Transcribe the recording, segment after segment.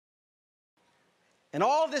And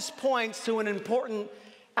all this points to an important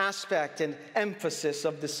aspect and emphasis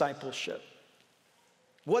of discipleship.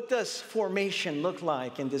 What does formation look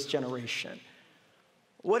like in this generation?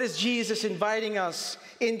 What is Jesus inviting us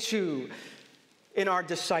into in our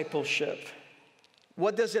discipleship?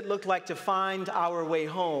 What does it look like to find our way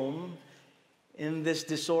home in this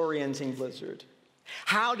disorienting blizzard?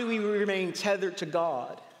 How do we remain tethered to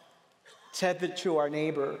God, tethered to our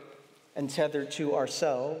neighbor, and tethered to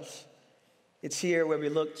ourselves? It's here where we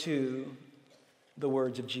look to the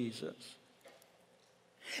words of Jesus.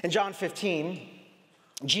 In John 15,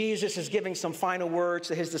 Jesus is giving some final words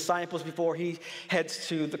to his disciples before he heads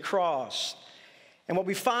to the cross. And what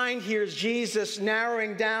we find here is Jesus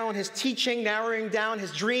narrowing down his teaching, narrowing down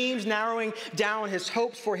his dreams, narrowing down his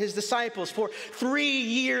hopes for his disciples. For 3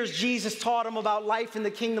 years, Jesus taught them about life in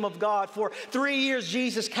the kingdom of God. For 3 years,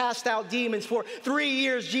 Jesus cast out demons. For 3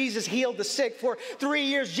 years, Jesus healed the sick. For 3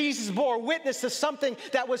 years, Jesus bore witness to something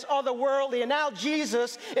that was otherworldly. And now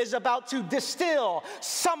Jesus is about to distill,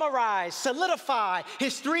 summarize, solidify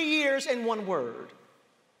his 3 years in one word.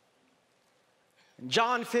 In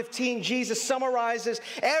John 15, Jesus summarizes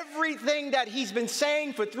everything that he's been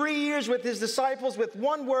saying for 3 years with his disciples with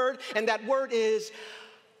one word, and that word is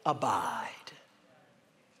abide.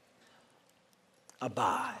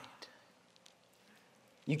 Abide.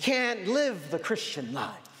 You can't live the Christian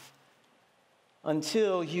life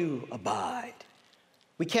until you abide.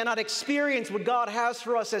 We cannot experience what God has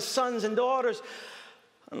for us as sons and daughters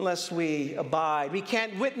unless we abide. We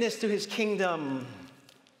can't witness to his kingdom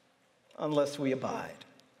unless we abide.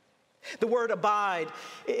 The word abide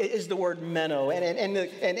is the word meno. And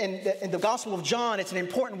in the Gospel of John, it's an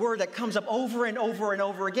important word that comes up over and over and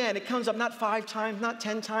over again. It comes up not 5 times, not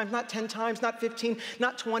 10 times, not 10 times, not 15,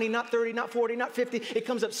 not 20, not 30, not 40, not 50. It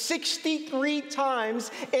comes up 63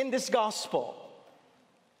 times in this Gospel.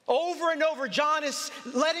 Over and over, John is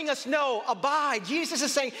letting us know, abide. Jesus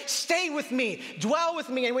is saying, stay with me, dwell with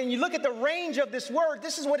me. And when you look at the range of this word,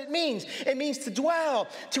 this is what it means. It means to dwell,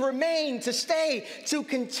 to remain, to stay, to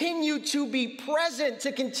continue to be present,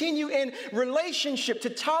 to continue in relationship, to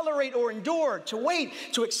tolerate or endure, to wait,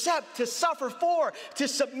 to accept, to suffer for, to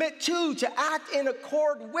submit to act in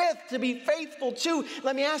accord with, to be faithful to.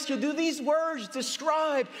 Let me ask you, do these words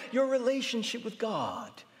describe your relationship with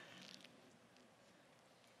God?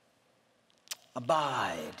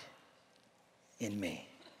 Abide in me.